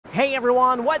Hey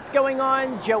everyone, what's going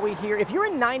on? Joey here. If you're a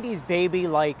 90s baby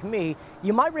like me,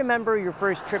 you might remember your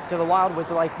first trip to the Wildwoods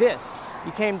like this.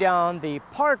 You came down the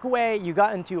parkway, you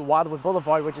got into Wildwood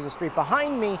Boulevard, which is a street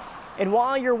behind me, and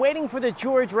while you're waiting for the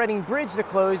George Reading Bridge to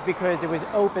close because it was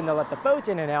open to let the boats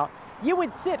in and out, you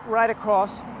would sit right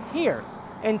across here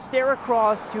and stare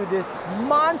across to this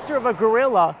monster of a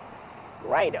gorilla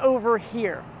right over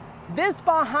here. This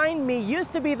behind me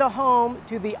used to be the home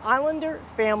to the Islander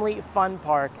Family Fun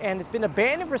Park, and it's been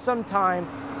abandoned for some time,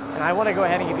 and I want to go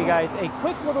ahead and give you guys a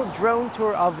quick little drone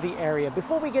tour of the area.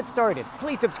 Before we get started,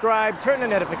 please subscribe, turn on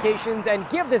notifications, and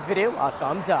give this video a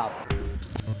thumbs up.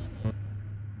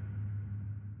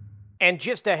 And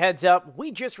just a heads up,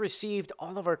 we just received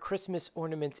all of our Christmas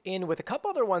ornaments in, with a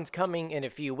couple other ones coming in a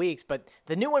few weeks, but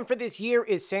the new one for this year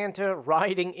is Santa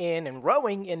riding in and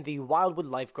rowing in the Wildwood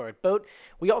lifeguard boat.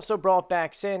 We also brought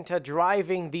back Santa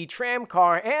driving the tram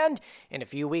car, and in a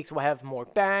few weeks we'll have more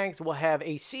bags, we'll have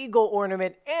a seagull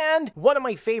ornament, and one of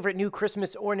my favorite new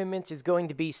Christmas ornaments is going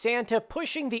to be Santa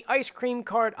pushing the ice cream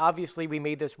cart. Obviously we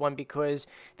made this one because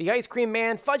the ice cream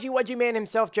man, Fudgy Wudgy Man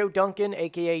himself, Joe Duncan,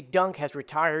 aka Dunk, has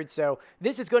retired, so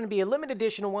this is going to be a limited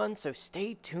edition one, so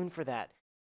stay tuned for that.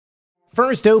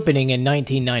 First opening in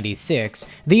 1996,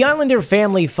 the Islander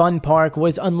Family Fun Park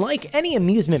was unlike any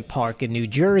amusement park in New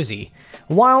Jersey.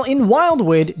 While in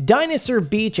Wildwood, Dinosaur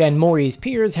Beach and Maury's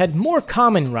Piers had more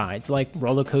common rides like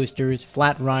roller coasters,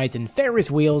 flat rides, and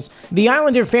Ferris wheels, the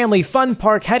Islander Family Fun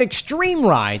Park had extreme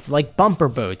rides like bumper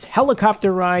boats,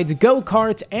 helicopter rides,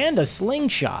 go-karts, and a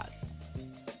slingshot.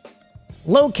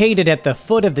 Located at the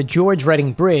foot of the George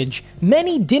Reading Bridge,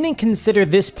 many didn't consider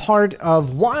this part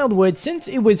of Wildwood since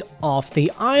it was off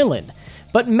the island.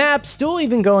 But maps still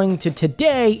even going to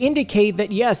today indicate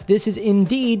that yes, this is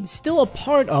indeed still a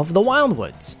part of the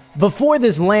Wildwoods. Before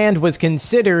this land was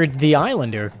considered the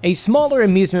Islander, a smaller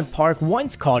amusement park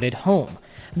once called it home.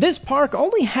 This park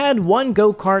only had one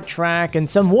go-kart track and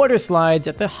some water slides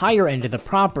at the higher end of the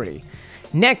property.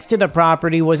 Next to the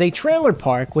property was a trailer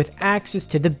park with access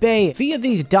to the bay via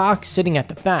these docks sitting at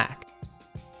the back.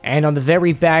 And on the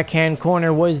very backhand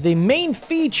corner was the main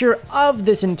feature of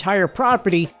this entire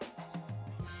property.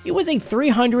 It was a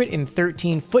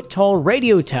 313-foot tall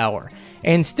radio tower,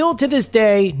 and still to this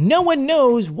day, no one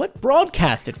knows what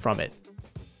broadcasted from it.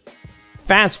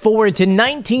 Fast forward to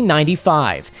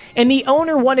 1995, and the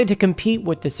owner wanted to compete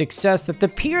with the success that the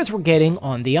piers were getting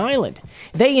on the island.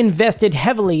 They invested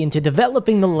heavily into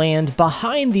developing the land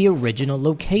behind the original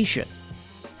location.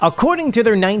 According to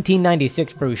their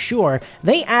 1996 brochure,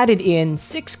 they added in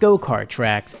 6 go-kart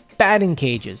tracks, batting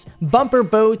cages, bumper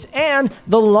boats, and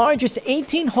the largest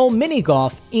 18-hole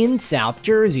mini-golf in South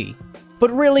Jersey.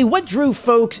 But really, what drew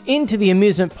folks into the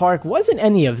amusement park wasn't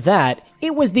any of that,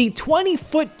 it was the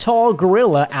 20-foot tall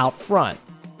gorilla out front.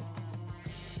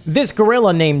 This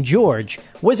gorilla named George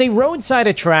was a roadside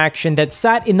attraction that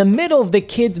sat in the middle of the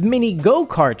kids' mini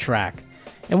go-kart track.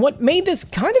 And what made this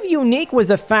kind of unique was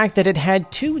the fact that it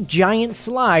had 2 giant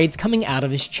slides coming out of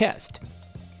his chest.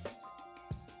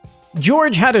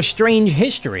 George had a strange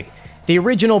history. The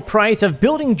original price of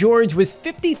building George was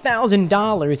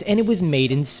 $50,000 and it was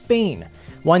made in Spain.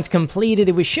 Once completed,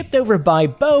 it was shipped over by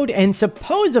boat and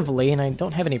supposedly, and I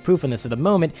don't have any proof on this at the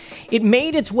moment, it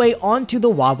made its way onto the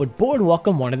Wildwood boardwalk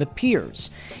on one of the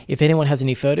piers. If anyone has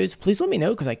any photos, please let me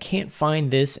know because I can't find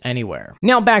this anywhere.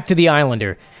 Now back to the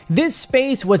Islander. This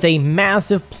space was a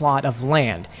massive plot of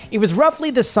land. It was roughly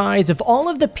the size of all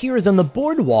of the piers on the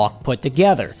boardwalk put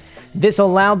together. This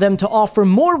allowed them to offer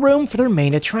more room for their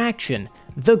main attraction,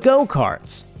 the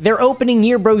go-karts. Their opening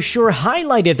year brochure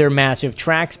highlighted their massive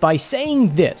tracks by saying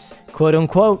this, quote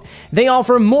unquote, "They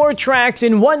offer more tracks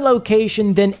in one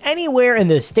location than anywhere in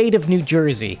the state of New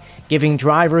Jersey, giving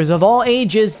drivers of all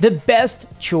ages the best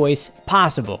choice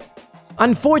possible."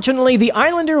 Unfortunately, the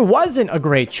Islander wasn't a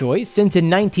great choice since in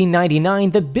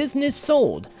 1999 the business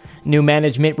sold. New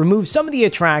management removed some of the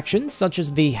attractions, such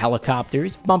as the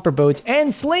helicopters, bumper boats,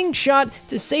 and slingshot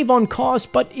to save on costs,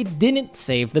 but it didn't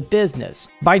save the business.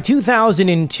 By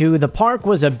 2002, the park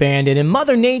was abandoned and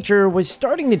Mother Nature was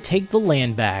starting to take the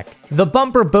land back. The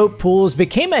bumper boat pools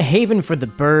became a haven for the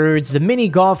birds, the mini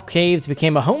golf caves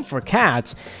became a home for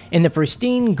cats, and the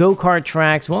pristine go-kart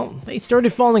tracks, well, they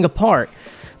started falling apart.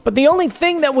 But the only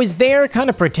thing that was there kind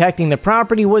of protecting the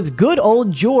property was good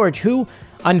old George, who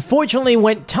unfortunately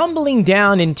went tumbling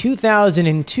down in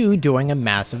 2002 during a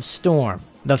massive storm.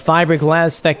 The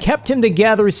fiberglass that kept him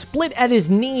together split at his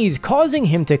knees, causing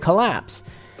him to collapse.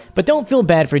 But don't feel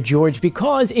bad for George,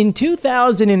 because in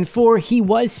 2004 he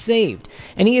was saved,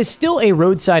 and he is still a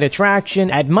roadside attraction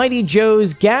at Mighty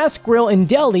Joe's Gas Grill and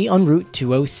Deli on Route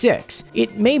 206.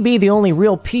 It may be the only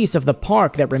real piece of the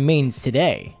park that remains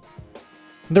today.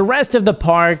 The rest of the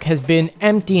park has been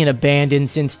empty and abandoned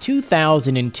since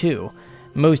 2002.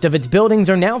 Most of its buildings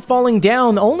are now falling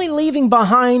down, only leaving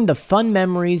behind the fun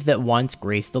memories that once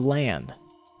graced the land.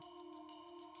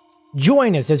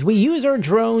 Join us as we use our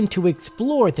drone to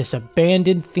explore this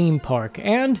abandoned theme park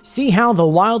and see how the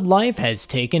wildlife has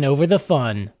taken over the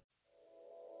fun.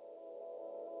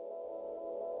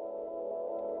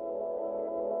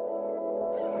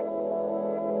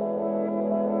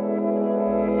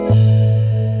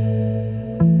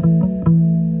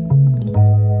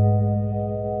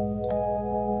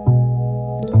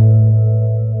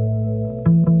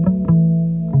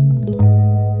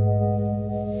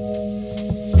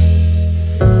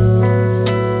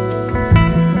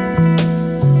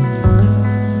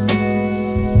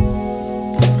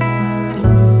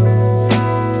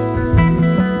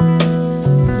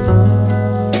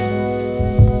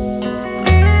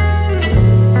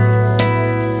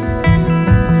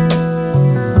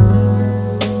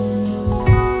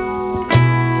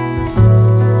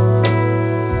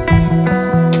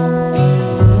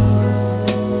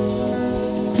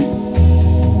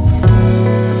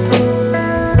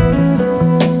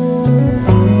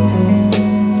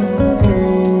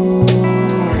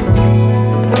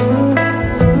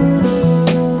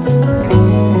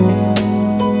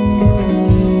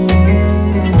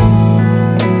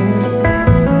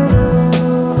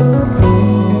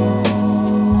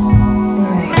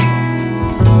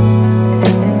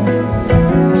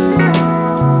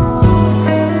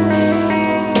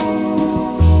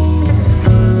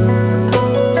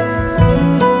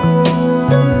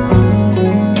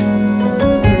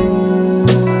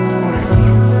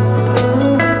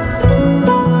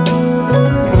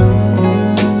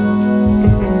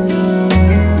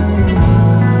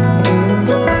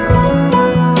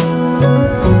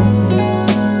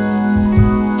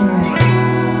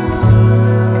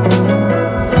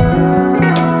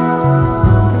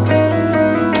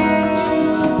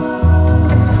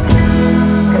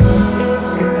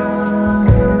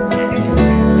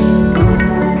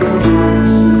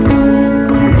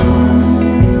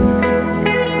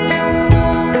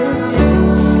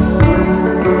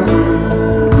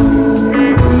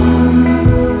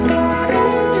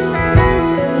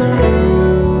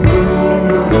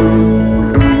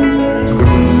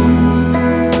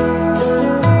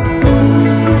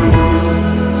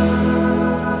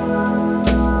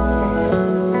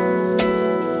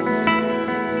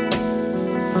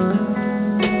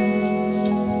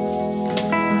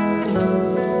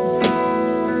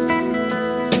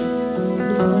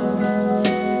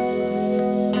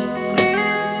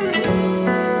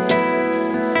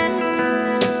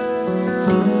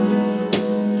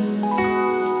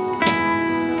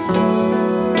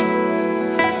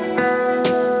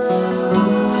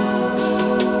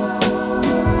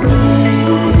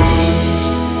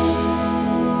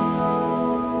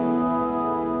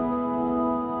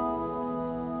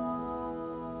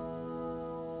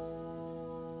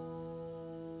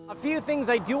 A few things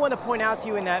I do want to point out to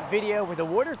you in that video where the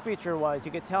water feature was.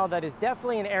 You could tell that is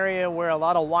definitely an area where a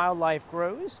lot of wildlife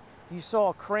grows. You saw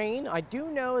a crane. I do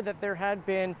know that there had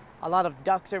been a lot of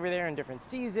ducks over there in different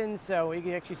seasons, so you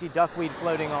can actually see duckweed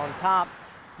floating on top.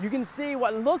 You can see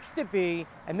what looks to be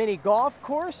a mini golf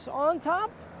course on top,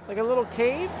 like a little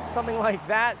cave, something like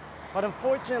that. But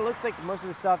unfortunately, it looks like most of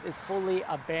the stuff is fully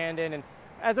abandoned. And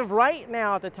as of right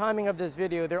now, at the timing of this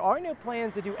video, there are no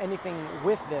plans to do anything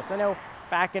with this. I know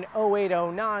back in 08,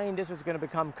 09, this was going to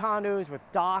become condos with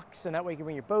docks, and that way you can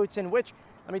bring your boats in, which,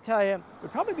 let me tell you,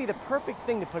 would probably be the perfect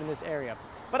thing to put in this area.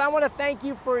 But I want to thank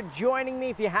you for joining me.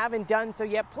 If you haven't done so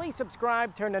yet, please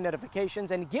subscribe, turn on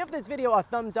notifications, and give this video a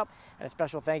thumbs up. And a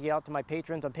special thank you out to my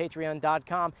patrons on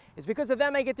patreon.com. It's because of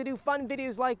them I get to do fun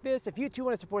videos like this. If you too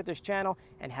want to support this channel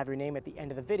and have your name at the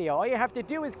end of the video, all you have to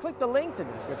do is click the links in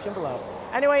the description below.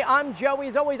 Anyway, I'm Joey.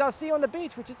 As always, I'll see you on the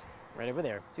beach, which is right over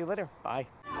there. See you later. Bye.